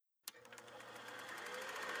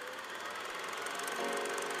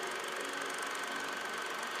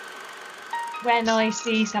when I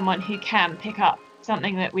see someone who can pick up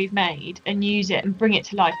something that we've made and use it and bring it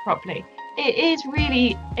to life properly, it is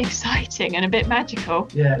really exciting and a bit magical.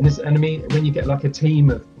 Yeah, and I mean, when you get like a team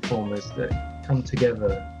of performers that come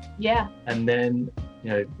together, and then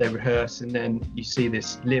they rehearse, and then you see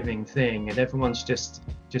this living thing, and everyone's just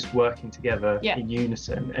working together in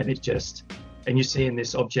unison, and and you're seeing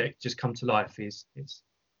this object just come to life. It's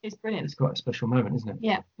brilliant. It's quite a special moment, isn't it?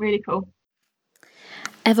 Yeah, really cool.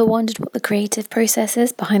 Ever wondered what the creative process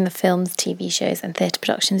is behind the films, TV shows and theatre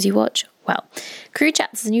productions you watch? Well, Crew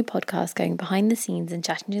Chats is a new podcast going behind the scenes and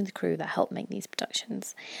chatting to the crew that help make these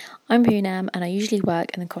productions. I'm Poonam and I usually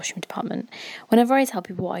work in the costume department. Whenever I tell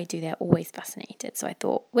people what I do, they're always fascinated. So I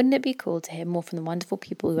thought, wouldn't it be cool to hear more from the wonderful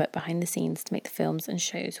people who work behind the scenes to make the films and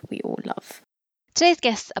shows we all love? Today's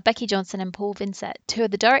guests are Becky Johnson and Paul Vincent, two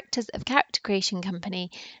of the directors of character creation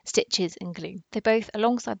company Stitches and Glue. They both,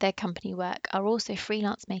 alongside their company work, are also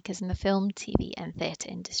freelance makers in the film, TV and theatre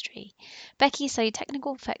industry. Becky studied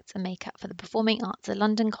technical effects and makeup for the Performing Arts at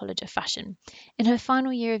London College of Fashion. In her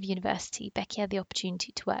final year of university, Becky had the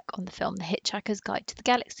opportunity to work on the film The Hitchhiker's Guide to the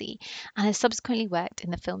Galaxy and has subsequently worked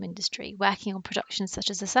in the film industry, working on productions such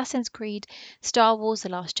as Assassin's Creed, Star Wars The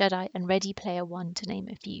Last Jedi and Ready Player One, to name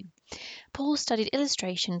a few. Paul studied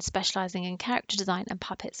illustration, specialising in character design and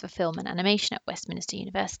puppets for film and animation at Westminster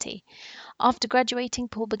University. After graduating,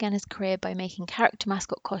 Paul began his career by making character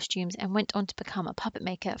mascot costumes and went on to become a puppet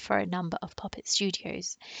maker for a number of puppet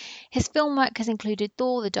studios. His film work has included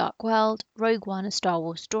Thor: The Dark World, Rogue One: A Star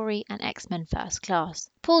Wars Story and X-Men First Class.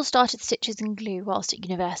 Paul started Stitches and Glue whilst at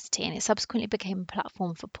university, and it subsequently became a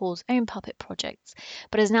platform for Paul's own puppet projects,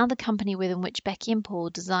 but is now the company within which Becky and Paul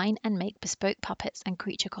design and make bespoke puppets and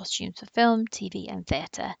creature costumes for film, TV and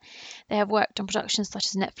theatre. They have worked on productions such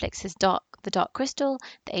as Netflix's The Dark Crystal,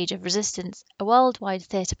 The Age of Resistance, a worldwide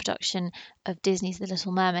theatre production of Disney's The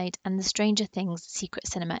Little Mermaid, and the Stranger Things Secret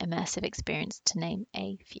Cinema immersive experience, to name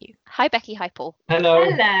a few. Hi Becky, hi Paul. Hello.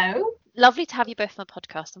 Hello. Lovely to have you both on the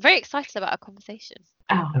podcast. I'm very excited about our conversation.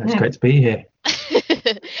 Oh, It's great to be here.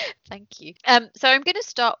 Thank you. So I'm going to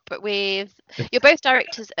start with, you're both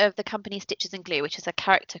directors of the company Stitches and Glue, which is a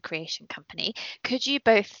character creation company. Could you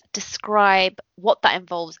both describe what that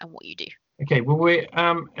involves and what you do? Okay, well, we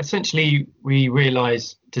essentially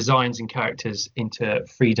realise designs and characters into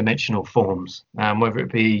three-dimensional forms, whether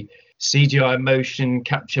it be CGI motion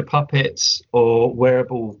capture puppets or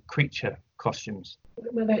wearable creature costumes.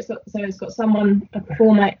 Whether it's got someone, a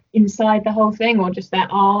performer inside the whole thing, or just their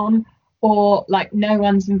arm, or like no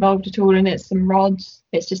one's involved at all and it's some rods.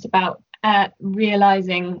 It's just about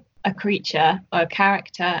realising a creature or a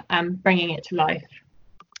character and bringing it to life.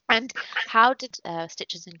 And how did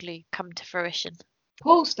Stitches and Glue come to fruition?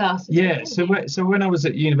 Paul started. Yeah, so when I was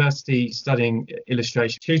at university studying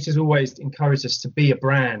illustration, tutors always encouraged us to be a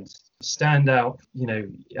brand, stand out,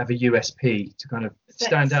 have a USP to kind of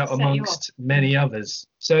stand out amongst many others.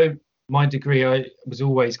 So my degree, I was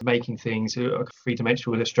always making things,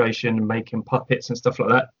 three-dimensional illustration and making puppets and stuff like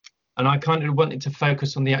that. And I kind of wanted to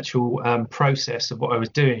focus on the actual process of what I was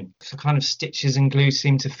doing. So kind of Stitches and Glue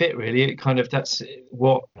seemed to fit, really. That's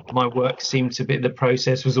what my work seemed to be, the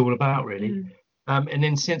process was all about, really. And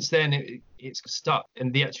then since then, it's stuck.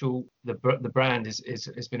 And the brand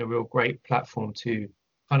has been a real great platform to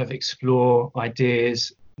kind of explore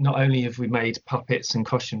ideas. Not only have we made puppets and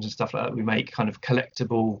costumes and stuff like that, we make kind of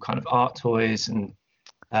collectible kind of art toys, and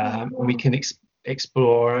we can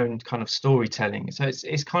explore our own kind of storytelling. So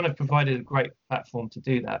it's kind of provided a great platform to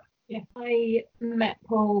do that. Yeah, I met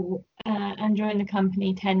Paul and joined the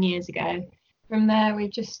company 10 years ago. From there,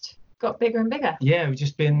 we've just got bigger and bigger. Yeah, we've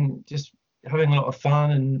just been having a lot of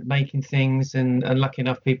fun and making things, and lucky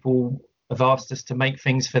enough, people have asked us to make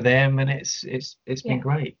things for them, and it's been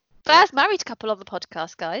great. First married couple on the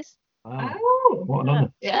podcast, guys. Wow. What an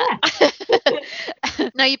honour. Yeah.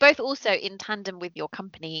 Now, you both also, in tandem with your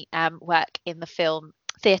company, work in the film,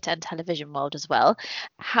 theatre and television world as well.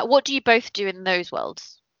 What do you both do in those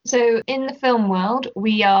worlds? So in the film world,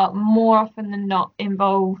 we are more often than not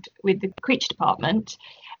involved with the creature department.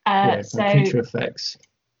 Creature effects.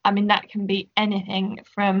 I mean, that can be anything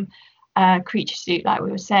from a creature suit, like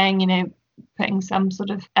we were saying, putting some sort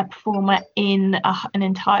of a performer in an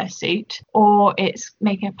entire suit, or it's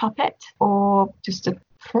making a puppet, or just a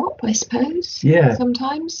prop, I suppose. Yeah.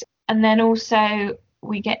 Sometimes. And then also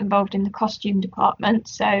we get involved in the costume department,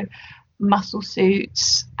 so muscle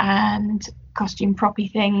suits and costume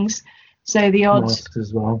proppy things. So the odd masks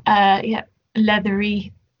as well.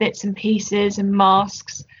 Leathery bits and pieces and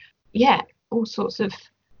masks. Yeah, all sorts of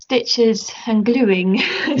stitches and gluing.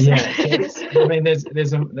 Yeah, I mean,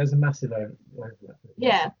 there's a massive overlap.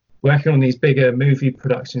 Yeah. working on these bigger movie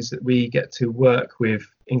productions that we get to work with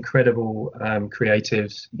incredible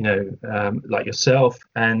creatives, like yourself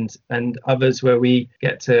and others, where we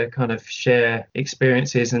get to kind of share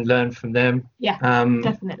experiences and learn from them. Yeah,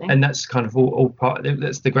 definitely. And that's kind of all part.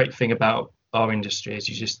 That's the great thing about our industry,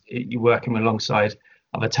 is you're working alongside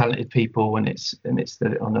other talented people, and it's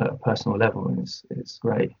on a personal level, and it's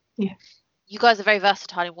great. Yeah. You guys are very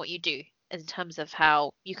versatile in what you do, in terms of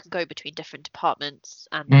how you can go between different departments.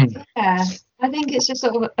 And yeah, I think it's just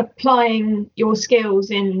sort of applying your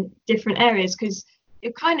skills in different areas, because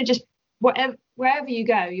you're kind of just wherever you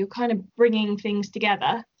go, you're kind of bringing things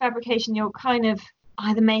together. Fabrication, you're kind of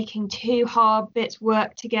either making two hard bits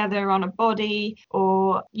work together on a body,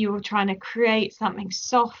 or you're trying to create something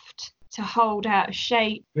soft to hold out a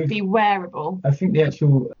shape, be wearable. I think the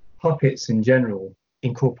actual puppets in general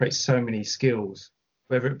incorporate so many skills,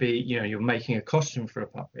 whether it be you're making a costume for a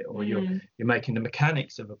puppet, or you're making the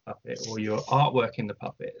mechanics of a puppet, or your artwork in the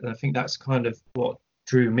puppet. And I think that's kind of what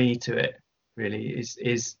drew me to it, really,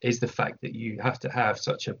 is the fact that you have to have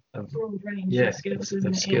such a broad range of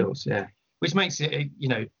skills, yeah, which makes it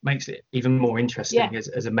even more interesting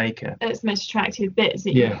as a maker. It's the most attractive bit, is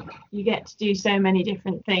that you get to do so many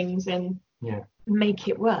different things and make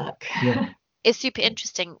it work. Yeah. It's super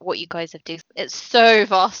interesting what you guys have done. It's so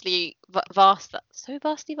vastly vast. So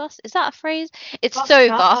vastly vast? Is that a phrase? It's so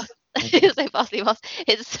vast. It's so vastly vast.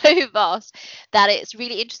 It's so vast that it's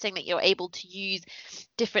really interesting that you're able to use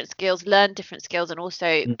different skills, learn different skills, and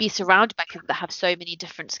also be surrounded by people that have so many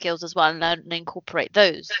different skills as well, and learn and incorporate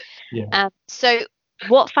those. Yeah. So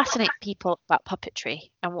what fascinates people about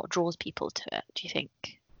puppetry, and what draws people to it, do you think?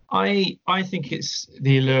 I think it's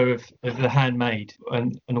the allure of the handmade,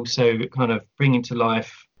 and also kind of bringing to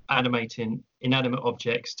life, animating inanimate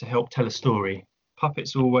objects to help tell a story.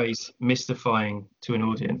 Puppets are always mystifying to an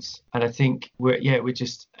audience, and I think we're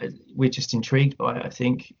just intrigued by it. I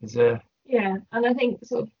think and I think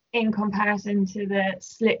sort of in comparison to the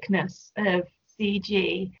slickness of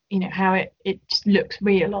CG, how it just looks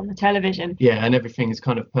real on the television. Yeah, and everything is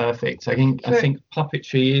kind of perfect. I think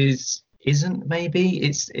puppetry isn't maybe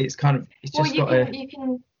it's kind of it's just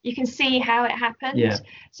you can see how it happened. Yeah.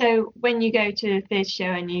 So when you go to a theatre show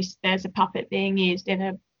and there's a puppet being used in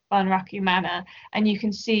a Bunraku manner, and you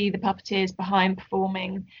can see the puppeteers behind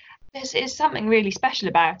performing, there's something really special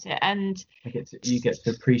about it, and you get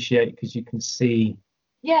to appreciate, because you can see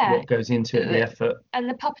what goes into it, the effort. And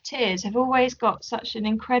the puppeteers have always got such an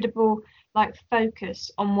incredible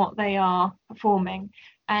focus on what they are performing,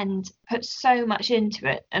 and put so much into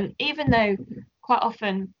it. And even though quite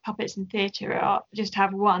often puppets in theatre just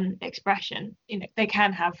have one expression, they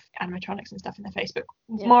can have animatronics and stuff in their face, but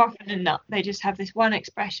more often than not, they just have this one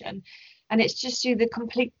expression, and it's just through the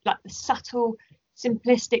complete, the subtle,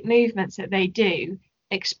 simplistic movements that they do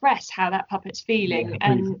express how that puppet's feeling,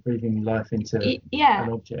 and breathing life into an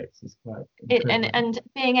object is quite incredible. And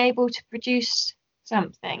being able to produce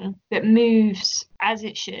something that moves as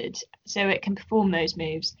it should, so it can perform those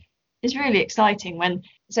moves, is really exciting.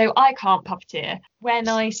 So I can't puppeteer. When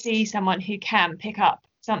I see someone who can pick up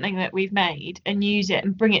something that we've made and use it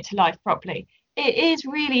and bring it to life properly, it is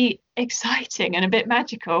really exciting and a bit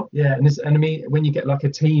magical. Yeah, and I mean, when you get a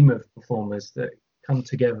team of performers that come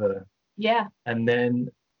together, and then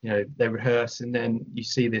they rehearse, and then you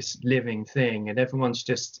see this living thing, and everyone's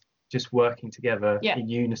just working together in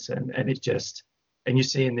unison, and and you're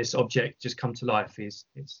seeing this object just come to life. It's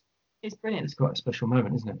brilliant. It's quite a special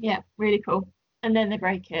moment, isn't it? Yeah, really cool. And then they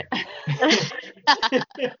break it. I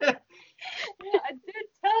did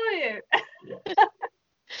tell you.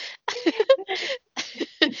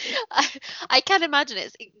 I can imagine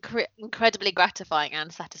it's incredibly gratifying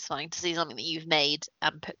and satisfying to see something that you've made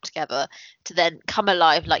and put together to then come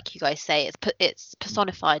alive, like you guys say. It's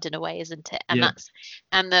personified in a way, isn't it?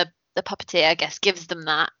 And the puppeteer, I guess, gives them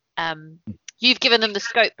that. You've given them the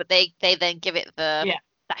scope, but they then give it that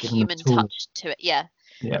human touch to it. Yeah,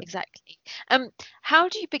 exactly. How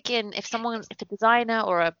do you begin if a designer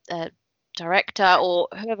or a director or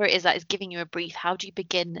whoever it is that is giving you a brief, how do you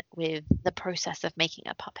begin with the process of making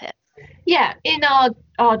a puppet? Yeah, in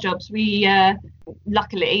our jobs, we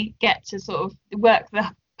luckily get to sort of work the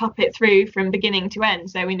puppet through from beginning to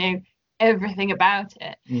end, so we know everything about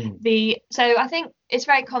it. So I think it's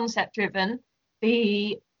very concept driven.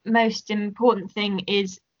 The most important thing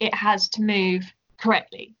is it has to move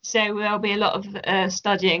correctly, so there'll be a lot of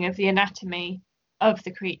studying of the anatomy of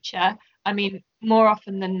the creature. I mean, more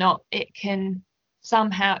often than not, it can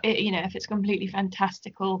somehow, if it's a completely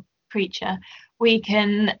fantastical creature, we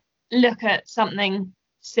can look at something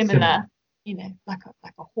similar, like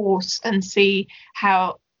a horse, and see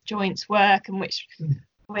how joints work and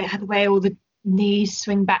the way all the knees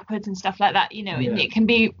swing backwards and stuff like that, it can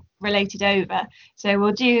be related over. So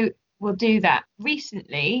we'll do that.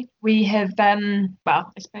 Recently we have I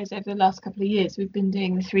suppose over the last couple of years we've been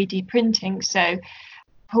doing the 3D printing, so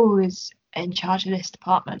Paul is in charge of this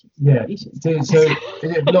department. So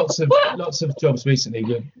lots of jobs recently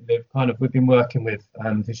we've been working with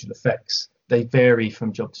visual effects. They vary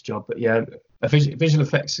from job to job, but a visual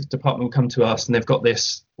effects department will come to us and they've got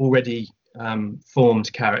this already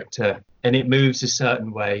formed character and it moves a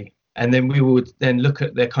certain way, and then we would then look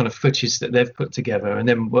at their kind of footage that they've put together and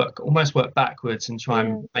then work backwards and try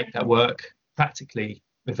and make that work practically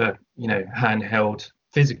with a handheld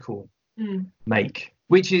physical make,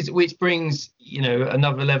 which brings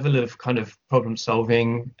another level of kind of problem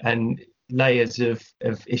solving and layers of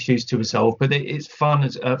issues to resolve, but it's fun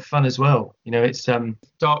as well. It's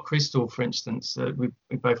Dark Crystal, for instance. We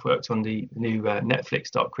both worked on the new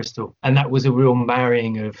Netflix Dark Crystal, and that was a real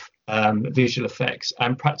marrying of visual effects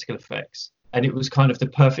and practical effects, and it was kind of the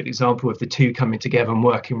perfect example of the two coming together and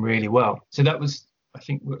working really well. So that was, I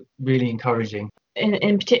think, really encouraging.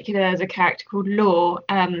 In particular, there's a character called Law,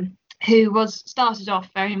 who started off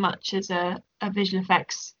very much as a visual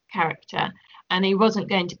effects character, and he wasn't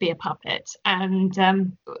going to be a puppet, and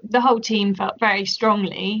the whole team felt very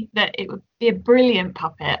strongly that it would be a brilliant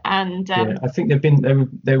puppet. And I think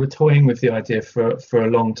they were toying with the idea for a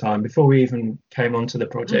long time before we even came onto the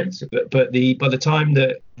project. But by the time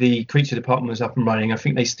that the creature department was up and running, I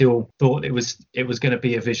think they still thought it was going to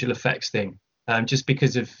be a visual effects thing. Just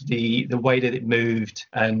because of the way that it moved,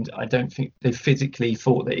 and I don't think they physically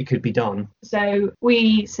thought that it could be done. So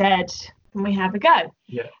we said, can we have a go?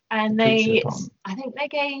 Yeah. And I think they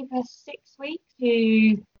gave us 6 weeks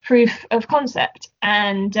to proof of concept.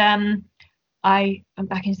 And I went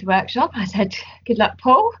back into the workshop. I said, good luck,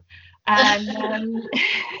 Paul. And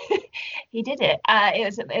he did it.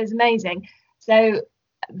 It was amazing. So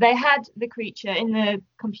they had the creature in the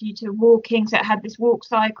computer walking. So it had this walk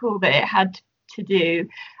cycle that it had to do.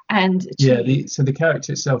 And so the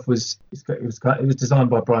character itself was designed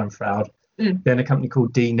by Brian Froud. Then a company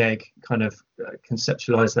called DNEG kind of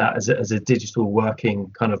conceptualized that as a digital working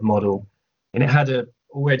kind of model, and it had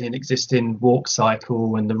already an existing walk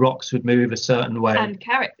cycle, and the rocks would move a certain way. And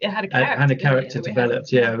it had a character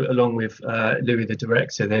developed, along with Louis the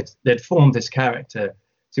director. They'd formed this character.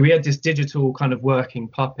 So we had this digital kind of working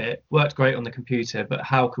puppet, worked great on the computer, but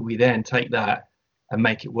how could we then take that and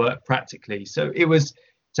make it work practically? So it was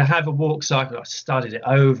to have a walk cycle. I studied it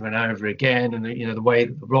over and over again, and the way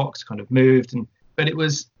that the rocks kind of moved, but it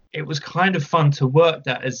was kind of fun to work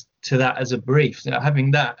that as a brief.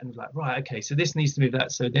 Having that and like, right, okay, so this needs to move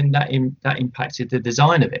that. So then that impacted the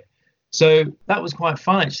design of it. So that was quite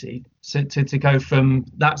fun actually, to go from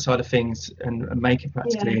that side of things and make it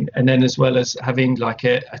practically, and then as well as having like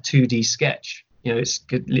a 2D sketch. It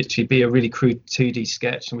could literally be a really crude 2D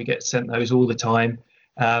sketch, and we get sent those all the time.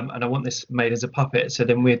 And I want this made as a puppet, so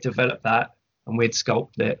then we'd develop that and we'd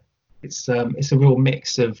sculpt it. It's a real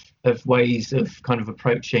mix of ways of kind of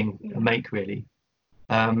approaching a make, really,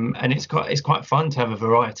 and it's quite fun to have a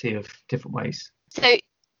variety of different ways. So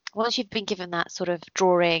once you've been given that sort of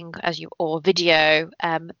drawing or video,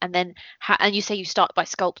 and then and you say you start by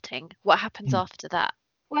sculpting, what happens after that?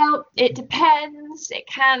 Well, it depends. It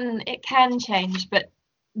can change, but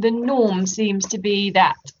the norm seems to be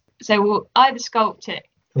that. So we'll either sculpt it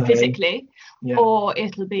physically, or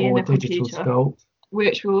it'll be in a computer, sculpt,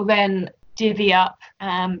 which will then divvy up,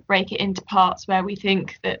 break it into parts where we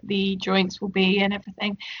think that the joints will be and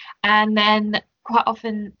everything. And then quite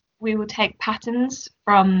often we will take patterns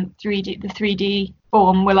from the 3D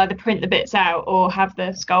form. We'll either print the bits out or have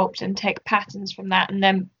the sculpt and take patterns from that and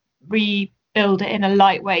then rebuild it in a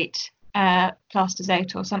lightweight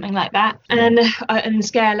plastisate or something like that, and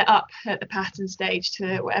scale it up at the pattern stage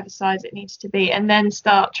to whatever size it needs to be, and then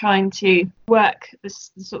start trying to work the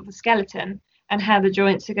sort of the skeleton and how the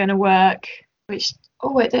joints are going to work, which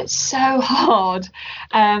it's so hard.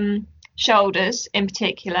 Shoulders in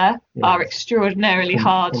particular are extraordinarily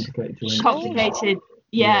hard, complicated,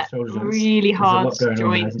 really hard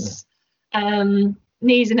joints.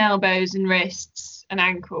 Knees and elbows and wrists and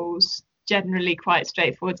ankles, generally quite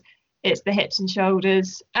straightforward. It's the hips and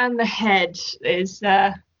shoulders, and the head is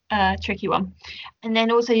a tricky one. And then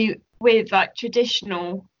also with like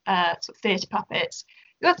traditional sort of theatre puppets,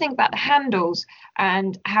 you've got to think about the handles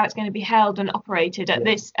and how it's going to be held and operated at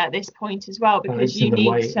this point as well, because you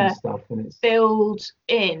need to build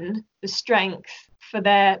in the strength for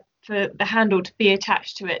the handle to be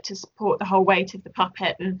attached to it to support the whole weight of the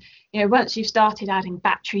puppet. And once you've started adding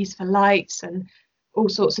batteries for lights and all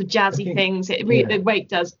sorts of jazzy things, the weight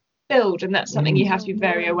does build, and that's something you have to be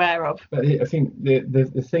very aware of. But I think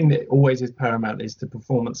the thing that always is paramount is the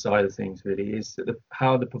performance side of things. Really, is that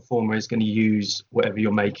how the performer is going to use whatever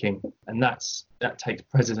you're making, and that takes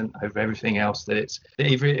precedent over everything else. That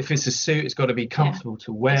if it's a suit, it's got to be comfortable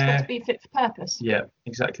to wear. It's got to be fit for purpose. Yeah,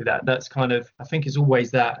 exactly that. That's kind of, I think, it's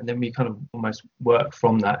always that, and then we kind of almost work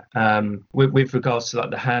from that. With regards to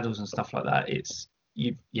like the handles and stuff like that, it's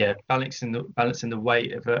balancing the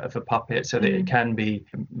weight of a puppet so that it can be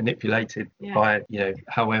manipulated by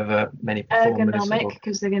however many performers. Ergonomic,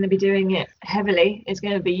 because they're going to be doing it heavily. It's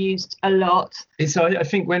going to be used a lot. I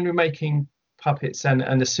think when we're making puppets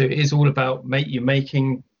and the suit, it is all about you're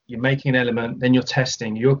making an element, then you're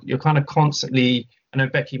testing. You're kind of constantly. I know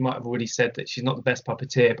Becky might have already said that she's not the best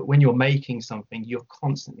puppeteer, but when you're making something, you're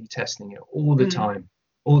constantly testing it all the time.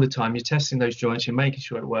 All the time, you're testing those joints. You're making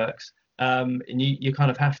sure it works. And you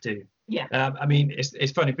kind of have to. Yeah. I mean,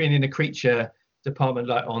 it's funny being in the creature department,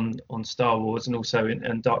 like on Star Wars and also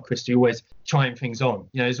in Dark Crystal, you're always trying things on.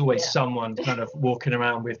 There's always someone kind of walking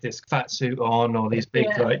around with this fat suit on or these big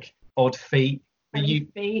like odd feet.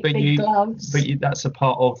 Big gloves. But that's a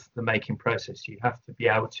part of the making process. You have to be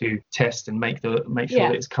able to test and make sure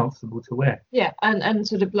that it's comfortable to wear. Yeah, and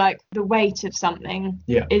sort of like the weight of something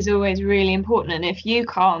is always really important. And if you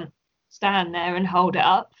can't stand there and hold it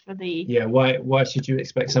up for the why should you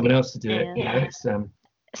expect someone else to do it?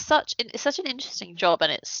 It's such an interesting job,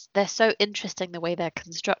 and they're so interesting the way they're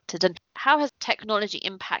constructed. And how has technology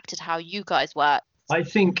impacted how you guys work? I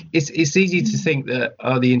think it's easy to think that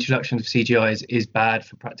the introduction of CGI is bad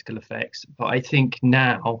for practical effects, but I think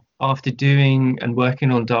now, after doing and working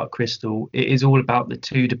on Dark Crystal, it is all about the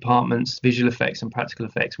two departments, visual effects and practical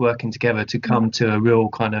effects, working together to come to a real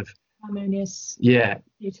kind of harmonious,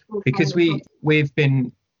 beautiful. Because we've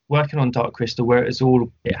been working on Dark Crystal where it was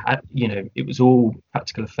all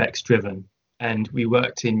practical effects driven, and we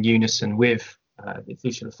worked in unison with the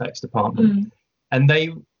visual effects department, and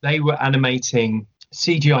they were animating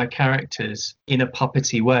CGI characters in a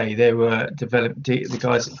puppety way. They were the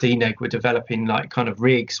guys at DNEG were developing like kind of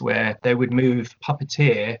rigs where they would move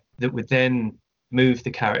puppeteer that would then move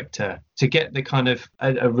the character to get the kind of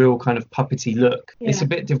a real kind of puppety look. It's a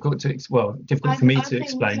bit difficult for me to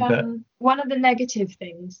explain, but one of the negative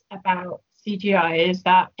things about CGI is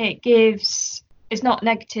that it's not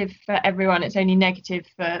negative for everyone, it's only negative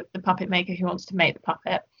for the puppet maker who wants to make the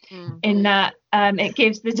puppet, in that it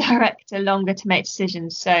gives the director longer to make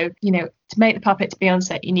decisions. So to make the puppet to be on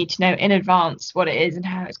set, you need to know in advance what it is and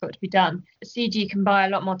how it's got to be done. CG can buy a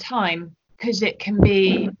lot more time because it can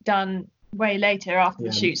be done way later after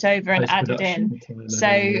the shoot's over and added in. So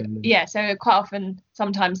quite often,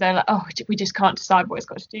 sometimes they're like, oh, we just can't decide what it's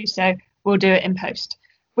got to do, so we'll do it in post,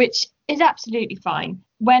 which is absolutely fine.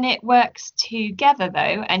 When it works together though,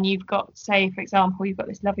 and you've got, say for example, you've got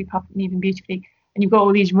this lovely puppet moving beautifully, and you've got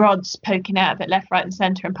all these rods poking out of it left, right and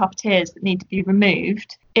centre, and puppeteers that need to be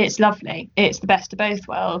removed, it's lovely. It's the best of both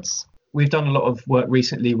worlds. We've done a lot of work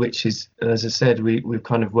recently, which is, as I said, we've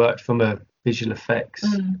kind of worked from a visual effects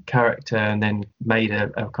character and then made a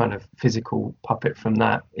kind of physical puppet from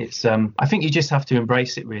that. It's I think you just have to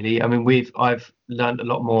embrace it, really. I mean, I've learned a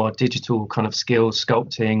lot more digital kind of skills,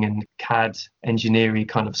 sculpting and CAD engineering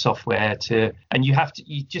kind of software and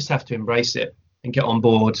you just have to embrace it and get on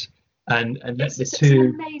board and let the two. It's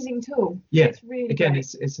an amazing tool. Yeah, it's really again,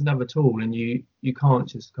 great. it's another tool, and you can't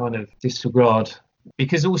just kind of disregard.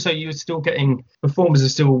 Because also you're still getting performers are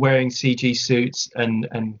still wearing CG suits and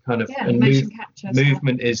kind of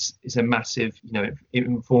movement is a massive, it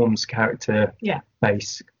informs character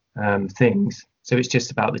based things. So it's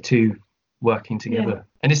just about the two working together.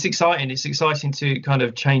 And it's exciting to kind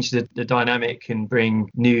of change the dynamic and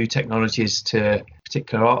bring new technologies to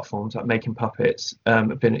particular art forms, like making puppets.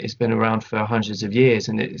 It's been around for hundreds of years,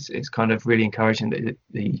 and it's kind of really encouraging that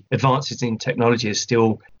the advances in technology is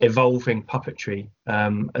still evolving puppetry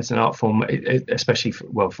as an art form, especially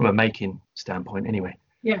from a making standpoint anyway.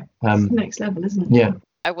 It's next level, isn't it? Yeah.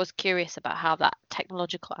 I was curious about how that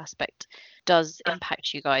technological aspect does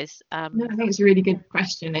impact you guys. No, I think it's a really good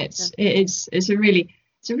question. It's a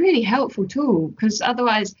really helpful tool, because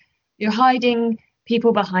otherwise you're hiding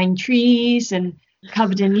people behind trees and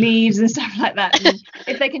covered in leaves and stuff like that. And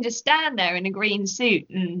if they can just stand there in a green suit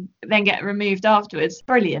and then get removed afterwards,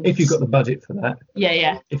 brilliant. If you've got the budget for that.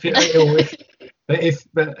 Yeah.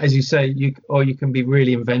 But as you say, you can be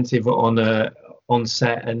really inventive on on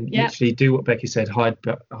set and literally do what Becky said, hide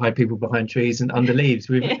people behind trees and under leaves.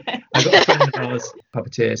 I got a friend of ours,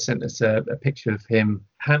 puppeteer, sent us a picture of him,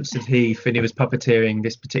 Hampstead Heath, and he was puppeteering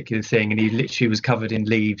this particular thing, and he literally was covered in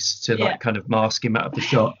leaves to like kind of mask him out of the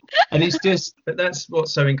shot. And it's just, but that's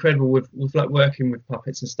what's so incredible with like working with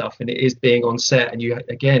puppets and stuff, and it is being on set. And you,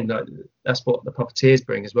 again, like, that's what the puppeteers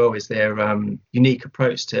bring as well, is their unique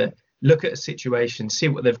approach to look at a situation, see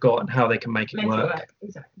what they've got and how they can make it work.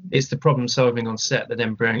 Exactly. It's the problem solving on set that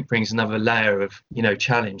then brings another layer of, you know,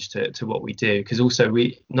 challenge to what we do. Because also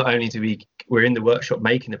we're in the workshop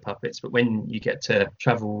making the puppets, but when you get to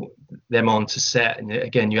travel them onto set, and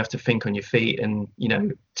again, you have to think on your feet and, you know,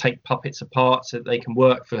 take puppets apart so that they can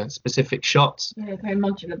work for specific shots. Yeah, very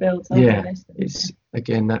modular builds. It's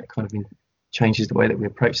again, that kind of changes the way that we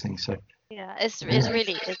approach things. So. Yeah, it's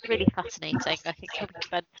really fascinating. I think we could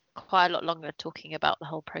spend quite a lot longer talking about the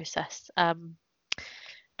whole process. But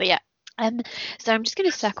yeah, so I'm just going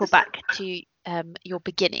to circle back to your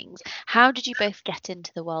beginnings. How did you both get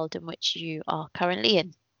into the world in which you are currently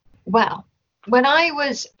in? Well, when I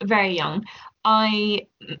was very young, I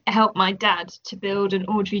helped my dad to build an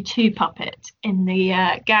Audrey 2 puppet in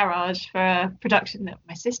the garage for a production that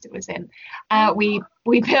my sister was in. We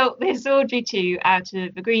built this Audrey 2 out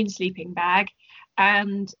of a green sleeping bag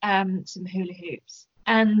and some hula hoops,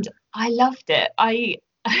 and I loved it. I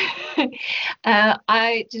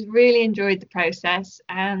just really enjoyed the process,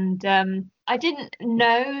 and I didn't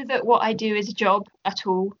know that what I do is a job at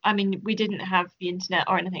all. I mean, we didn't have the internet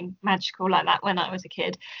or anything magical like that when I was a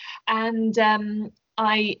kid, and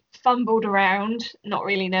I fumbled around, not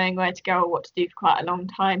really knowing where to go or what to do for quite a long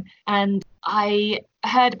time. And I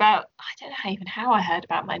heard about, I don't know even how I heard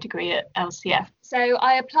about my degree at LCF. So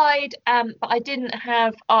I applied, but I didn't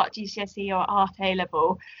have art GCSE or art A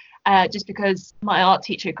level. Just because my art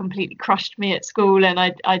teacher completely crushed me at school, and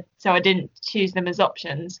I didn't choose them as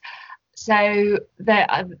options. So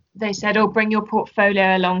they said, "Oh, bring your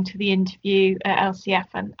portfolio along to the interview at LCF,"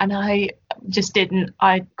 and I just didn't.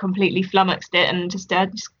 I completely flummoxed it and just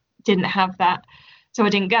didn't have that, so I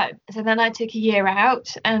didn't go. So then I took a year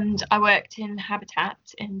out and I worked in Habitat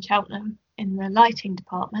in Cheltenham in the lighting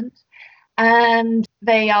department. And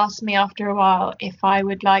they asked me after a while if I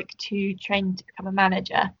would like to train to become a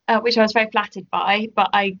manager, which I was very flattered by. But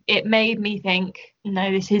it made me think, no,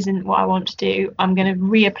 this isn't what I want to do. I'm going to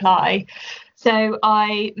reapply. So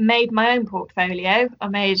I made my own portfolio. I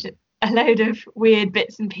made a load of weird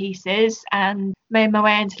bits and pieces and made my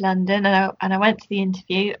way into London. And I went to the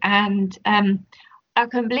interview, and I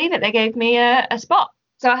couldn't believe it. They gave me a spot.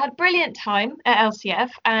 So I had a brilliant time at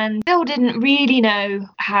LCF and still didn't really know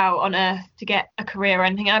how on earth to get a career or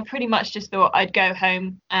anything. I pretty much just thought I'd go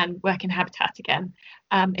home and work in Habitat again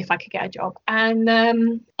if I could get a job.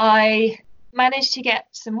 And I managed to get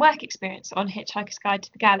some work experience on Hitchhiker's Guide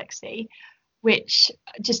to the Galaxy, which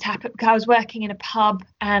just happened because I was working in a pub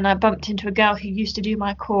and I bumped into a girl who used to do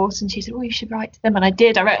my course, and she said, "Oh, you should write to them." And I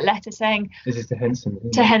did. I wrote a letter saying... This is to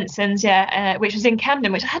Henson. To Henson's, yeah, which was in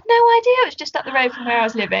Camden, which I had no idea. It was just up the road from where I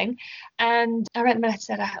was living. And I wrote them a letter,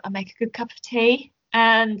 said I'll make a good cup of tea.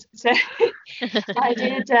 And so I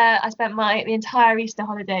did. I spent the entire Easter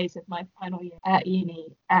holidays of my final year at uni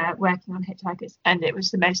working on Hitchhikers, and it was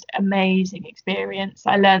the most amazing experience.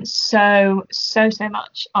 I learned so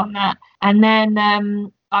much on that. And then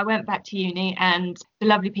I went back to uni, and the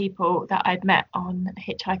lovely people that I'd met on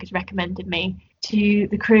Hitchhikers recommended me to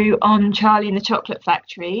the crew on Charlie and the Chocolate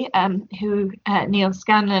Factory, who Neil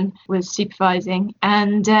Scanlon was supervising,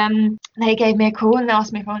 and they gave me a call and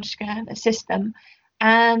asked me if I wanted to go and assist them.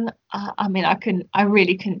 And I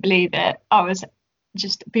really couldn't believe it. I was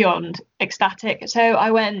just beyond ecstatic. So I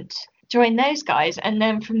went, joined those guys, and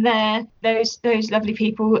then from there, those lovely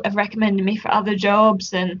people have recommended me for other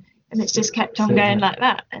jobs, and it's just kept on going like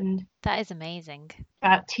that. And that is amazing.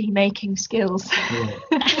 About tea making skills. Yeah.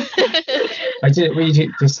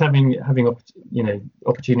 Just having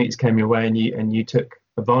opportunities came your way, and you took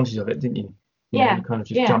advantage of it, didn't you? You kind of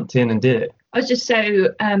just jumped in and did it. I was just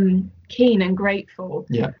so keen and grateful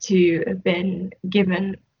to have been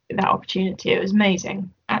given that opportunity. It was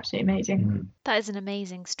amazing, absolutely amazing. Mm. That is an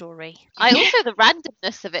amazing story. I also the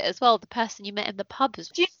randomness of it as well. The person you met in the pub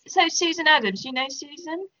as well. So Susan Adams, you know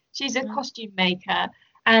Susan? She's a costume maker,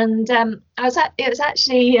 and it was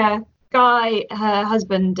actually Guy, her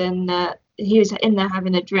husband, and he was in there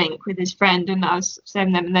having a drink with his friend, and I was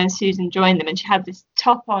serving them, and then Susan joined them, and she had this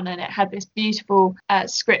top on, and it had this beautiful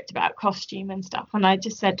script about costume and stuff. And I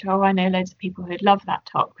just said to her, I know loads of people who'd love that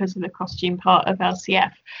top because of the costume part of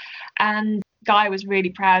LCF. And guy was really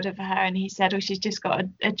proud of her, and he said, she's just got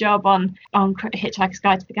a job on Hitchhiker's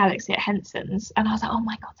Guide to the Galaxy at Henson's. And I was like, oh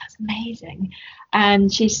my god, that's amazing.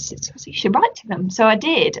 And she said, you should write to them. So I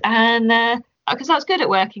did, and because I was good at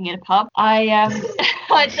working in a pub, I'd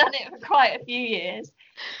done it for quite a few years,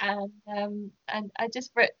 and I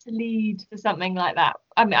just for it to lead to something like that,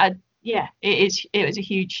 I mean, it was a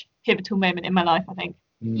huge pivotal moment in my life, I think.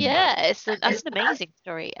 Yeah, that's an amazing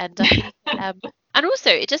story, and I think, and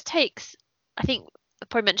also it just takes, I think I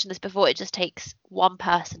probably mentioned this before, it just takes one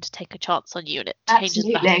person to take a chance on you, and it changes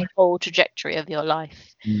the whole trajectory of your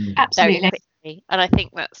life very quickly. And I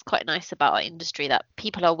think that's quite nice about our industry, that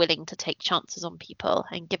people are willing to take chances on people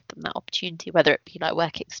and give them that opportunity, whether it be like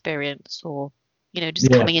work experience or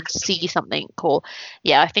just coming in to see something. Or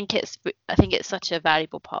I think it's such a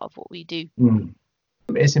valuable part of what we do.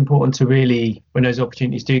 It's important to really, when those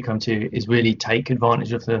opportunities do come to you, is really take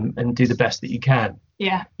advantage of them and do the best that you can.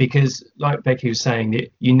 Yeah. Because like Becky was saying,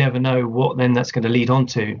 you never know what then that's going to lead on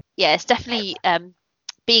to. Yeah, it's definitely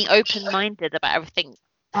being open-minded about everything.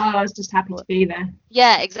 Oh, I was just happy to be there.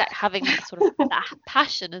 Yeah, exactly. Having that sort of that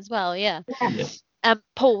passion as well. Yeah.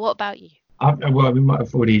 Paul, what about you? We might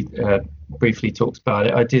have already briefly talked about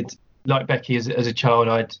it. I did, like Becky, as a child,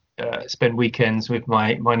 I'd spend weekends with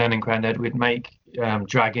my nan and granddad. We'd make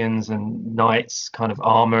dragons and knights, kind of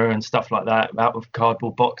armor and stuff like that, out of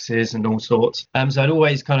cardboard boxes and all sorts. So I'd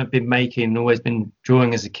always kind of been making, always been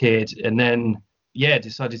drawing as a kid, and then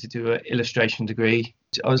decided to do an illustration degree.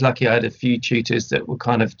 I was lucky I had a few tutors that were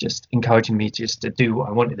kind of just encouraging me just to do what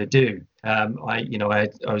I wanted to do. I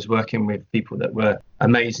was working with people that were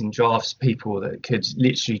amazing drafts people that could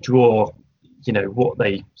literally draw what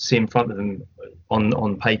they see in front of them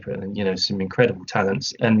on paper, and some incredible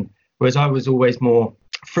talents. And whereas I was always more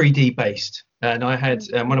 3D based, and I had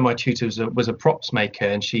one of my tutors was a props maker,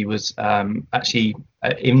 and she was actually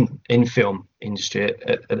in film industry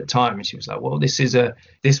at the time, and she was like, well,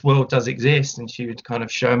 this world does exist, and she would kind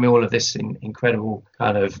of show me all of this incredible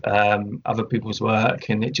kind of other people's work,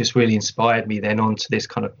 and it just really inspired me then onto this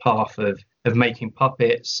kind of path of making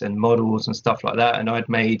puppets and models and stuff like that. And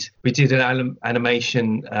we did an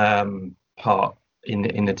animation part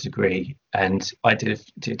in the degree, and I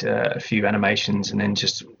did a few animations, and then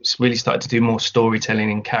just really started to do more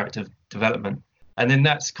storytelling and character development. And then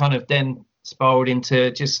that's kind of then spiraled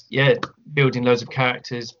into just building loads of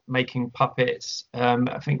characters, making puppets.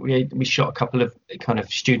 I think we shot a couple of kind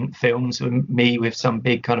of student films with me with some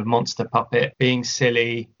big kind of monster puppet being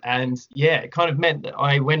silly. And it kind of meant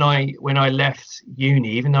that when I left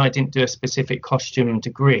uni, even though I didn't do a specific costume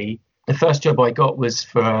degree, the first job I got was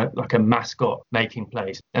for like a mascot making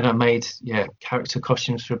place, and I made character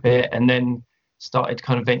costumes for a bit, and then started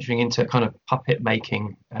kind of venturing into kind of puppet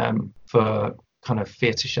making for kind of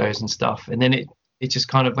theatre shows and stuff. And then it just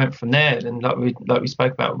kind of went from there, and like we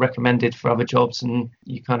spoke about, recommended for other jobs, and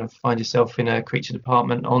you kind of find yourself in a creature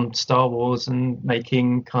department on Star Wars and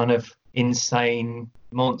making kind of insane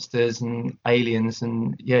monsters and aliens,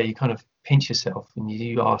 and you kind of pinch yourself and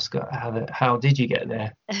you ask how did you get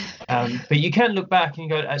there. But you can look back and you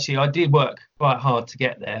go, actually I did work quite hard to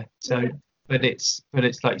get there. So but it's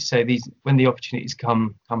like you say, when the opportunities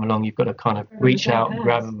come along, you've got to kind of reach out and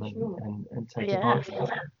grab them and take advantage of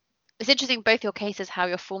them. It's interesting, both your cases, how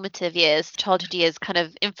your formative years, childhood years, kind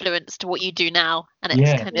of influenced what you do now, and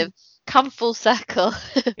it's kind of come full circle.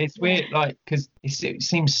 It's weird, like, because it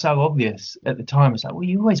seems so obvious at the time. It's like, well,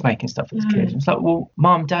 you're always making stuff as a kid. It's like, well,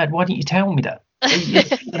 Mum, Dad, why didn't you tell me that?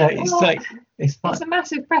 It's a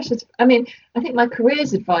massive pressure. I mean, I think my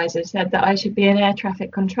careers advisor said that I should be an air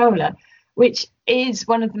traffic controller, which is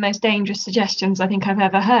one of the most dangerous suggestions I think I've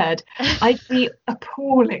ever heard. I'd be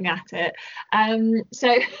appalling at it.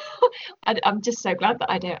 So I'm just so glad that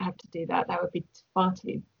I don't have to do that. That would be far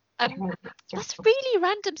too that's a really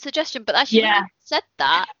random suggestion, but actually when you said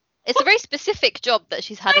that, it's a very specific job that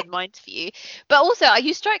she's had in mind for you. But also,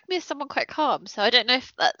 you strike me as someone quite calm, so I don't know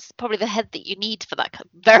if that's probably the head that you need for that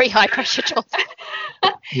very high pressure job.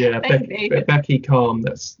 Becky calm,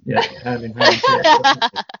 that's hand in hand.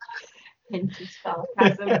 Into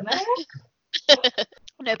sarcasm there.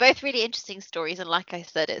 No, both really interesting stories, and like I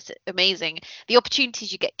said, it's amazing the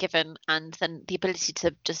opportunities you get given, and then the ability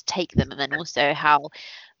to just take them, and then also how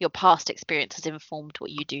your past experience has informed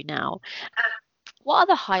what you do now. What are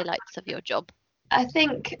the highlights of your job? I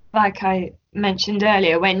think, like I mentioned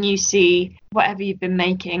earlier, when you see whatever you've been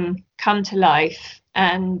making come to life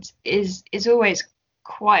and is always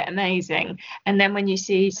quite amazing. And then when you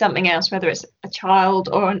see something else, whether it's a child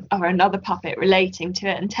or another puppet relating to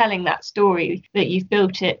it and telling that story that you've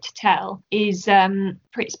built it to tell, is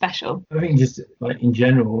pretty special. I think just like in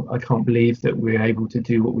general, I can't believe that we're able to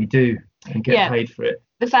do what we do and get paid for it.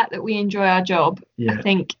 The fact that we enjoy our job, I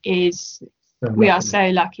think, is we are so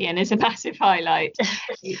lucky, and it's a massive highlight.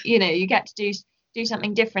 You know, you get to do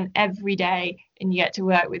something different every day, and you get to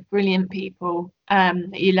work with brilliant people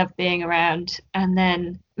that you love being around, and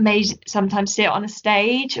then sometimes see it on a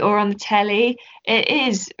stage or on the telly. It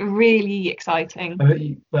is really exciting.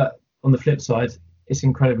 But on the flip side, it's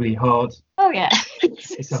incredibly hard. Oh yeah,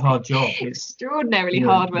 it's a hard job. It's extraordinarily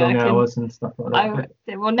hard work. Long hours and stuff like that.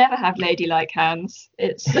 They will never have ladylike hands.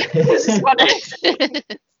 It's one of those.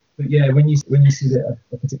 But yeah, when you see that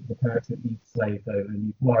a particular character that you've slaved over and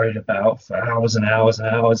you've worried about for hours and hours and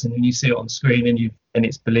hours, and then you see it on screen and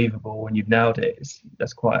it's believable and you've nailed it,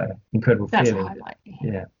 that's quite an incredible feeling. That's highlight.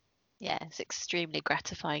 Yeah, it's extremely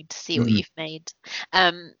gratifying to see what you've made.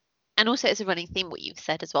 And also it's a running theme what you've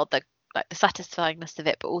said as well, the satisfyingness of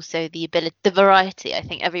it, but also the variety. I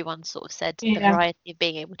think everyone sort of said the variety of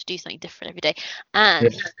being able to do something different every day,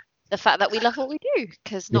 and the fact that we love what we do,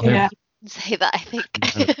 because not many people can say that, I think.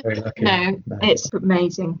 No, it's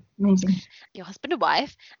amazing. Your husband and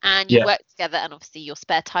wife, and you work together, and obviously your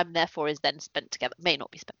spare time therefore is then spent together. May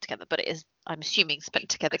not be spent together, but it is, I'm assuming, spent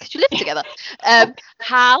together because you live together.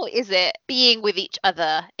 How is it being with each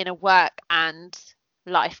other in a work and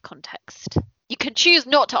life context? You can choose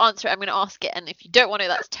not to answer it. I'm going to ask it, and if you don't want to,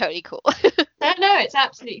 that's totally cool. No, it's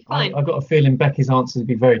absolutely fine. I've got a feeling Becky's answer would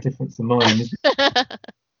be very different to mine.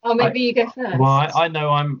 Oh, maybe you go first. Well, I know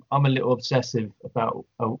I'm a little obsessive about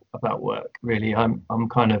work. Really, I'm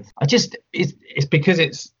kind of. It's because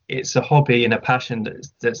it's a hobby and a passion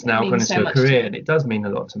that's now gone into a career, and it does mean a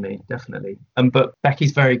lot to me, definitely. But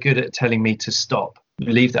Becky's very good at telling me to stop.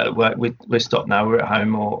 Leave that at work. We're stopped now. We're at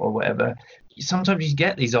home or whatever. Sometimes you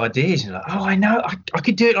get these ideas, and you're like, oh, I know, I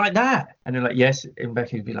could do it like that. And they're like, yes. And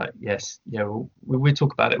Becky would be like, yes, yeah, we'll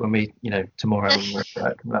talk about it when we, tomorrow when we're at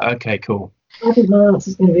work. I'm like, okay, cool. I think my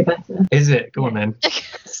answer's going to be better. Is it? Go on then.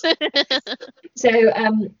 So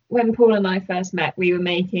when Paul and I first met, we were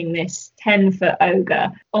making this 10-foot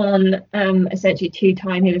ogre on essentially 2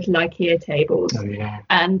 tiny little IKEA tables. Oh, yeah.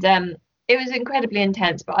 And it was incredibly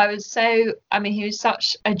intense, but he was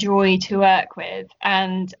such a joy to work with,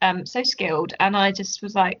 and so skilled, and I just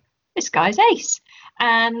was like, this guy's ace.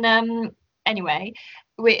 And anyway,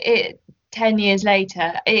 10 years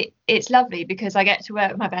later, it's lovely because I get to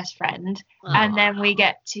work with my best friend. Aww. And then we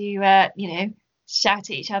get to shout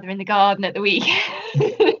at each other in the garden at the weekend.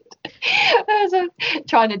 I was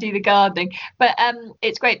trying to do the gardening, but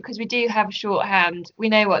it's great because we do have shorthand. We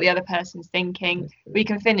know what the other person's thinking. We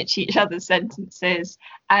can finish each other's sentences,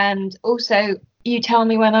 and also you tell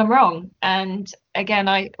me when I'm wrong, and again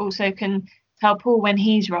I also can tell Paul when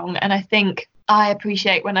he's wrong. And I think I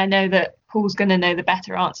appreciate when I know that Paul's going to know the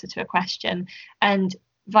better answer to a question, and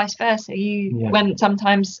vice versa. When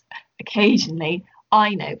sometimes, occasionally,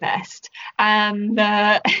 I know best, and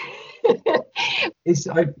I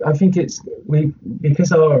think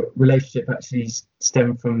because our relationship actually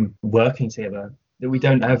stemmed from working together, that we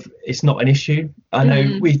don't have, it's not an issue. I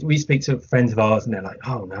know we speak to friends of ours and they're like,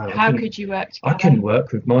 oh no, how could you work together? I couldn't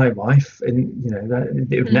work with my wife, and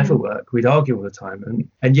it would never work. We'd argue all the time,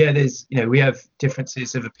 and there's we have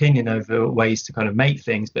differences of opinion over ways to kind of make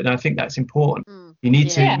things, but I think that's important. You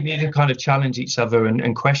need to kind of challenge each other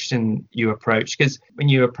and question your approach, because when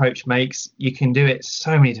you approach makes, you can do it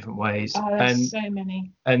so many different ways. Oh, there's so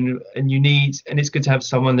many. And you need, and it's good to have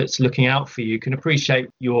someone that's looking out for you, can appreciate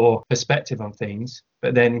your perspective on things,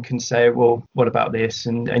 but then can say, well, what about this?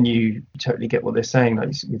 And you totally get what they're saying, like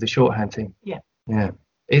with the shorthand thing. Yeah.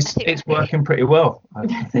 It's working pretty well, I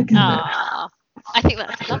think. I think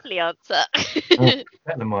that's a lovely answer. Better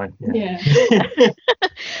than mine. Yeah.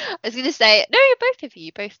 I was going to say, no, both of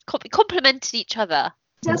you both complimented each other.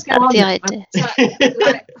 That's the idea.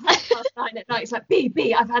 Like, 9:30 at night, it's like,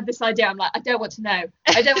 B, I've had this idea. I'm like, I don't want to know.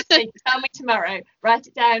 I don't want to say, tell me tomorrow. Write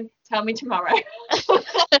it down. Tell me tomorrow.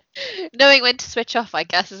 Knowing when to switch off, I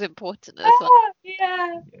guess, is important as well.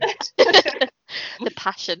 Yeah. The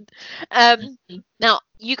passion. Now,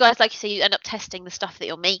 you guys, like you say, you end up testing the stuff that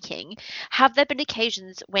you're making. Have there been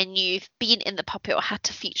occasions when you've been in the puppet or had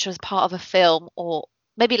to feature as part of a film, or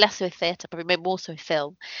maybe less so with theatre, but maybe more so with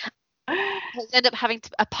film? You end up having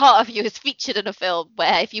a part of you is featured in a film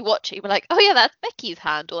where if you watch it, you're like, oh yeah, that's Becky's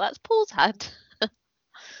hand or that's Paul's hand.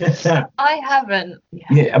 I haven't.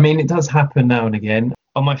 Yeah, I mean, it does happen now and again.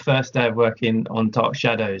 On my first day of working on Dark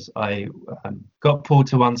Shadows, I got pulled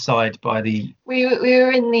to one side by the... We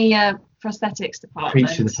were in the prosthetics department.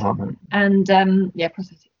 Creature department. And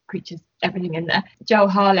prosthetic creatures, everything in there. Joel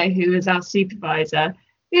Harlow, who was our supervisor,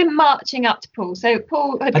 we were marching up to Paul. So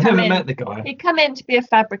Paul had I'd come never in. met the guy. He'd come in to be a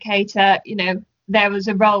fabricator. You know, there was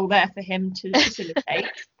a role there for him to facilitate.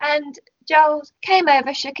 And Joel came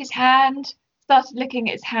over, shook his hand, started looking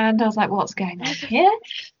at his hand. I was like, what's going on here?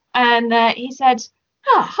 And he said,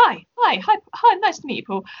 hi, nice to meet you,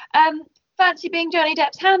 Paul. Fancy being Johnny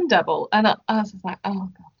Depp's hand double? And I was like, oh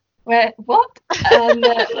God. Where, what? And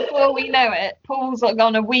before we know it, Paul's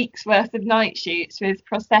on a week's worth of night shoots with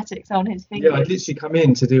prosthetics on his fingers. Yeah, I'd literally come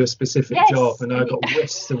in to do a specific Yes. job, and I got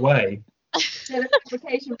whisked away So the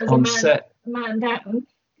fabrication was on set. a man down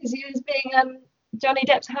because he was being Johnny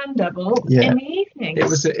Depp's hand double Yeah. in the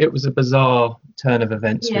evenings. It was a bizarre turn turn of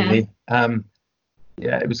events, Yeah. really.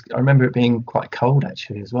 Yeah, it was. I remember it being quite cold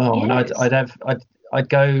actually as well, Yes. and I'd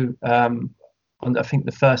go. I think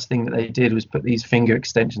the first thing that they did was put these finger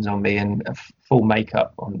extensions on me and full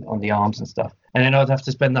makeup on the arms and stuff, and then I'd have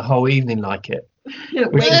to spend the whole evening like it,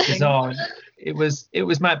 which is bizarre. It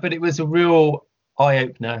was mad, but it was a real eye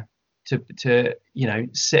opener to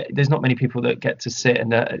sit. There's not many people that get to sit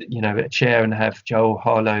in a chair and have Joel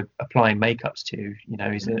Harlow applying makeups to.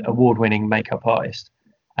 He's an award-winning makeup artist,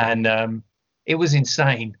 and it was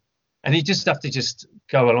insane. And you just have to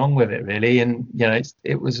go along with it, really. And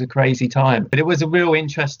it was a crazy time, but it was a real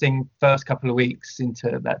interesting first couple of weeks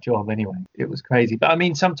into that job. Anyway, it was crazy. But I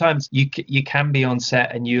mean, sometimes you can be on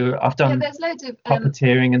set, and I've done there's loads of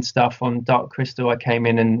puppeteering and stuff on Dark Crystal. I came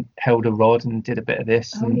in and held a rod and did a bit of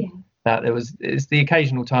this. That it's the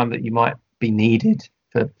occasional time that you might be needed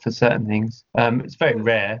for certain things. It's very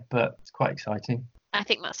rare, but it's quite exciting. I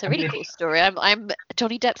think that's a really cool story. I'm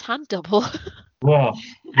Johnny Depp's hand double. Well,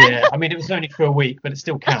 yeah. I mean, it was only for a week, but it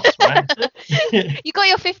still counts, right? You got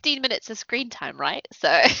your 15 minutes of screen time, right?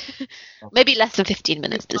 So maybe less than 15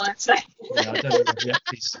 minutes. Yeah, I don't know if you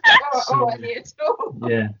actually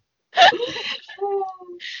Yeah.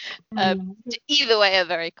 Either way, a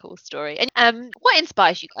very cool story. And what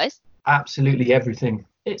inspires you guys? Absolutely everything.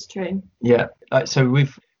 It's true. Yeah. So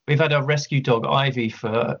we've had our rescue dog Ivy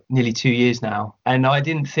for nearly 2 years now, and I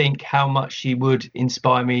didn't think how much she would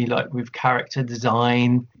inspire me, like with character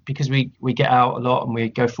design, because we get out a lot and we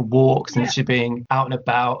go for walks, and she's being out and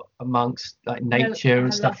about amongst like nature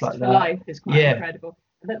and stuff like that. Life is quite incredible.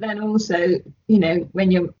 But then also,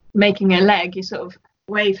 when you're making a leg, you sort of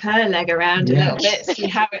wave her leg around a little bit, see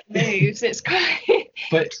how it moves. It's quite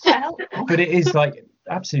helpful. But it is like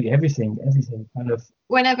absolutely everything kind of.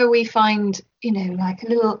 Whenever we find, like a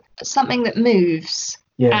little something that moves.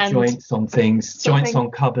 Yeah, joints on things, joints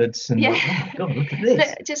on cupboards, and oh my God, look at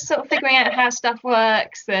this. Just sort of figuring out how stuff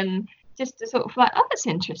works, and just to sort of like, oh, that's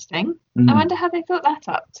interesting. I wonder how they thought that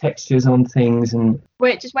up. Textures on things, and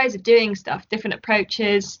just ways of doing stuff, different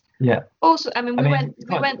approaches. Yeah. Also, we went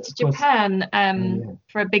to Japan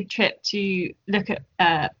for a big trip to look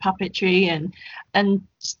at puppetry and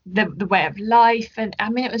the way of life, and I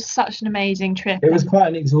mean, it was such an amazing trip. It was quite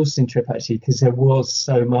an exhausting trip actually, because there was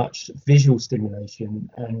so much visual stimulation,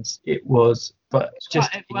 and it was, but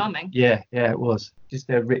just quite overwhelming. Yeah, it was just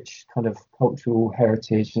their rich kind of cultural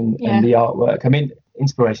heritage and the artwork. I mean,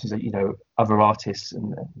 inspirations that other artists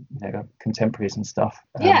and contemporaries and stuff.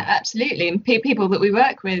 Yeah, absolutely, and people that we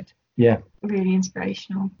work with. Yeah, really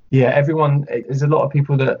inspirational. Yeah, everyone. There's a lot of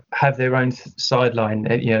people that have their own sideline.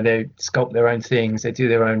 They sculpt their own things. They do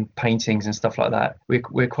their own paintings and stuff like that.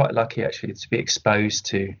 We're quite lucky actually to be exposed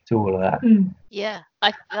to all of that. Yeah,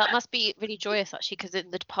 that must be really joyous actually, because in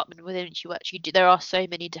the department within which you work, there are so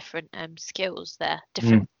many different skills there.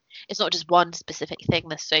 It's not just one specific thing.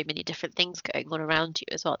 There's so many different things going on around you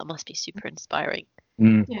as well. That must be super inspiring.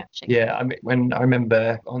 Yeah. I mean, when I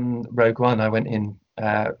remember on Rogue One, I went in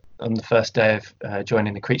on the first day of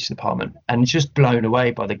joining the creature department, and just blown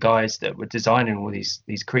away by the guys that were designing all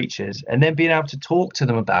these creatures, and then being able to talk to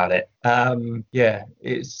them about it.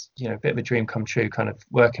 It's a bit of a dream come true, kind of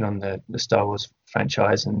working on the Star Wars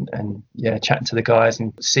franchise, and chatting to the guys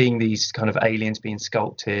and seeing these kind of aliens being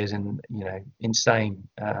sculpted, and insane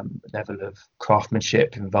level of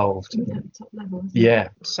craftsmanship involved. Top level. Yeah,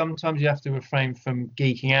 sometimes you have to refrain from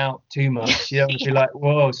geeking out too much. You don't want to be like,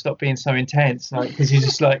 whoa, stop being so intense, because you're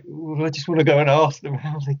just like, I just want to go and ask them,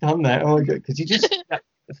 how have they done that? Oh my God, because you just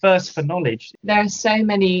the thirst for knowledge. There are so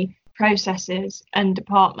many processes and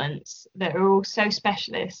departments that are all so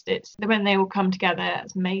specialist. It's when they all come together,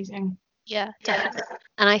 it's amazing. Yeah, definitely.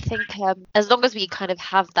 And I think as long as we kind of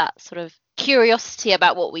have that sort of curiosity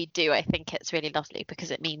about what we do, I think it's really lovely,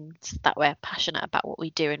 because it means that we're passionate about what we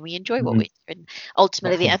do and we enjoy what we do, and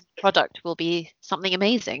ultimately the end product will be something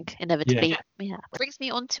amazing inevitably. Yeah. Brings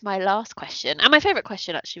me on to my last question, and my favorite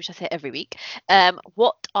question actually, which I say every week.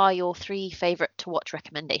 What are your 3 favorite to watch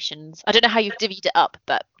recommendations? I don't know how you've divvied it up,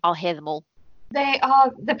 but I'll hear them all.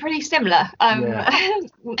 They're pretty similar.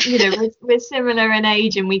 We're similar in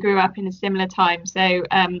age and we grew up in a similar time, so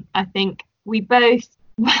I think we both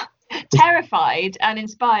terrified and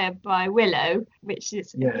inspired by Willow, which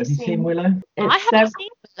is... Yeah, have you seen Willow? I haven't seen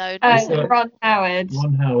Willow. Ron Howard.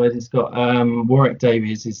 Ron Howard has got Warwick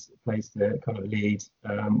Davies plays the kind of lead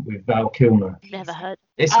with Val Kilmer. Never heard.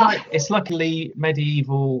 It's like a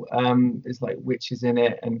medieval. There's like witches in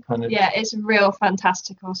it and kind of. Yeah, it's a real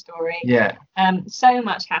fantastical story. Yeah. So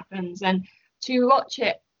much happens, and to watch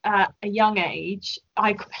it at a young age,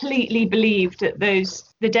 I completely believed that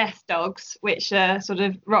the death dogs, which are sort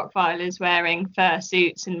of Rottweilers wearing fur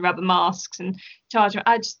suits and rubber masks and charging,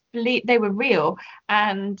 I just believed they were real,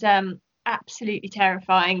 and absolutely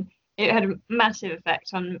terrifying. It had a massive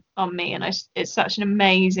effect on me, and it's such an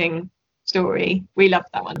amazing story. We love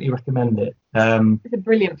that one. You recommend it? It's a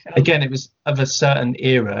brilliant film. Again, it was of a certain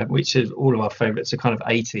era, which is all of our favourites, a kind of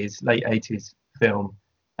late 80s film,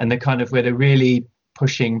 and they're kind of where they're really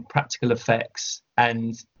pushing practical effects,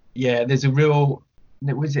 and there's a real,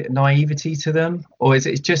 was it naivety to them, or is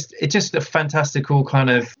it just a fantastical kind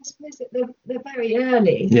of... I suppose they're very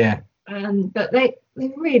early, but they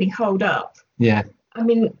really hold up. I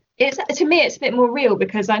mean, to me it's a bit more real,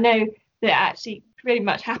 because I know that it actually pretty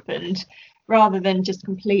much happened rather than just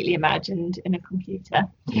completely imagined in a computer.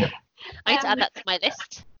 I need to add that to my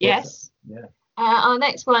list. Yes. Our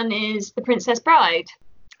next one is The Princess Bride.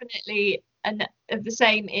 Definitely of the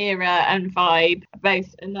same era and vibe,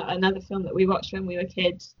 both another film that we watched when we were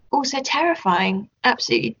kids. Also terrifying,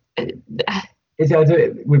 absolutely. In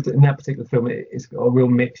that particular film, it's got a real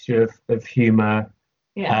mixture of humour,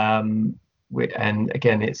 and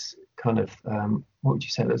again, it's kind of what would you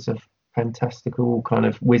say? There's a fantastical kind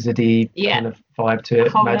of wizardy kind of vibe to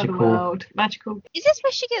it. Magical. Is this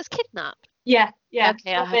where she gets kidnapped? Yeah.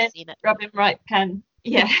 Okay, I have seen it. Robin Wright Penn.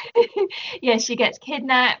 Yeah. She gets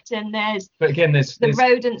kidnapped, and there's the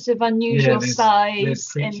rodents of unusual size. There's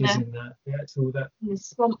creatures in the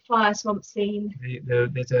swamp scene.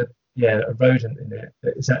 There's a rodent in it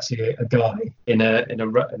that is actually a guy in a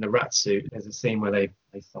rat suit. There's a scene where they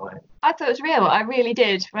fight. I thought it was real. I really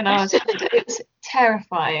did when I was it was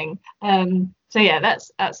terrifying.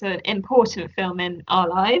 That's an important film in our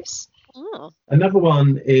lives. Oh. Another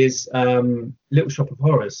one is Little Shop of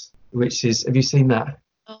Horrors, which is, have you seen that?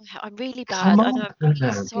 Oh, I'm really bad. I know.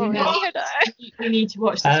 I'm sorry. We need to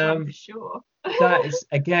watch this one for sure. That is,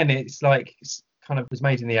 again, it's like kind of was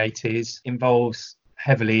made in the 80s, involves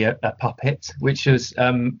heavily a puppet, which was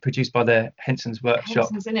produced by the Henson's Workshop.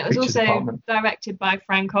 And it was also directed by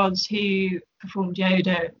Frank Oz, who performed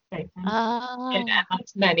Yoda,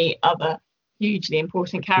 amongst many other hugely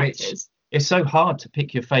important characters. It's so hard to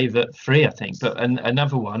pick your favourite 3, I think. But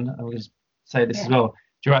another one, I was say this as well,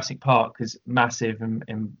 Jurassic Park is massive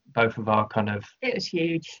in both of our kind of... It was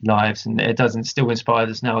huge. ...lives, and it still inspires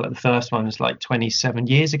us now. Like the first one was like 27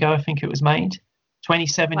 years ago, I think it was made.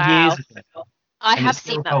 27 years ago. I have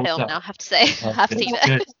seen that film now, I have to say. I have seen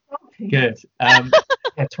it. Good.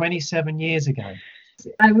 27 years ago.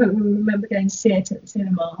 I remember going to see it at the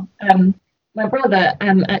cinema. My brother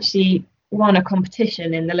actually won a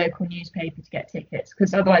competition in the local newspaper to get tickets,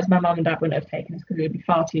 because otherwise my mum and dad wouldn't have taken us, because it would be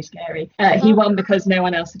far too scary. He won because no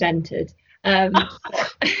one else had entered. It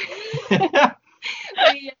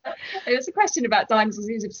was a question about dinosaurs.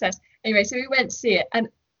 He was obsessed. Anyway, so we went to see it, and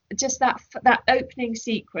just that opening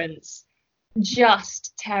sequence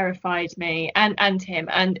just terrified me and him,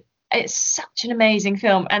 and it's such an amazing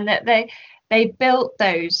film, and that they built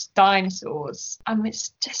those dinosaurs. It's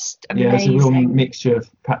just amazing. It's a real mixture of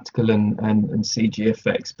practical and CG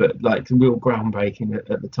effects, but like real groundbreaking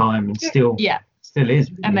at the time, and still is really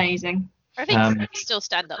amazing. I think still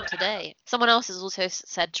stand up today. Someone else has also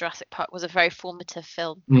said Jurassic Park was a very formative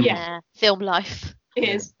film. Film life. It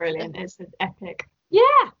is brilliant. It's an epic.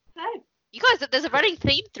 You guys, there's a running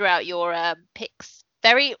theme throughout your picks,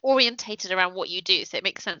 very orientated around what you do, so it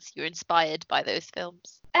makes sense you're inspired by those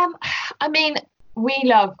films. I mean, we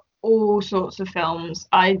love all sorts of films.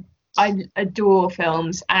 I adore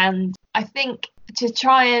films, and I think to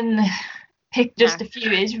try and pick just a few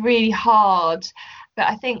is really hard, but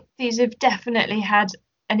I think these have definitely had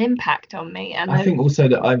an impact on me. And I think also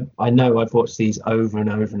that I know I've watched these over and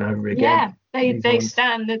over and over again. They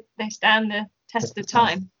stand the test of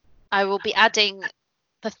time. I will be adding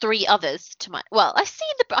the 3 others to my,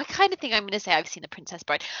 I kind of think I'm going to say I've seen The Princess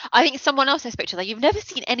Bride. I think someone else I spoke to, like, you've never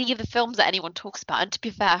seen any of the films that anyone talks about, and to be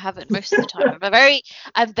fair, I haven't most of the time.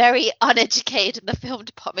 I'm very uneducated in the film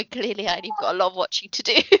department, clearly, and you've got a lot of watching to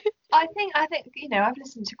do. I think I've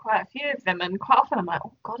listened to quite a few of them, and quite often I'm like,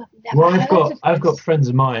 oh god, I've never heard of I've this. got friends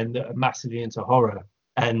of mine that are massively into horror,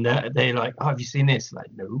 and they're like, oh, have you seen this?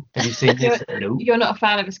 Like, no. Have you seen this? No. You're not a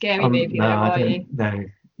fan of a scary movie, no, though, I are don't, you? no.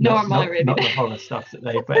 Nor am I, really. Not the horror stuff that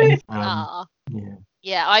they put. Yeah.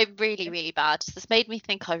 Yeah, I'm really, really bad. This made me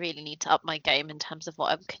think I really need to up my game in terms of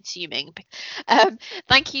what I'm consuming.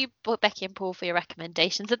 Thank you, Becky and Paul, for your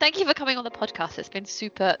recommendations, and thank you for coming on the podcast. It's been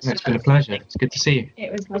super. It's been a pleasure. It's good to see you.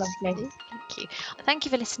 It was lovely. Thank you. Thank you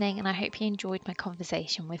for listening, and I hope you enjoyed my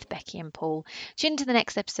conversation with Becky and Paul. Tune into the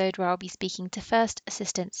next episode where I'll be speaking to First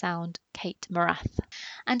Assistant Sound, Kate Morath.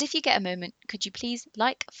 And if you get a moment, could you please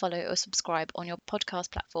like, follow, or subscribe on your podcast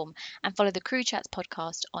platform, and follow the Crew Chats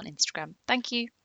podcast on Instagram. Thank you.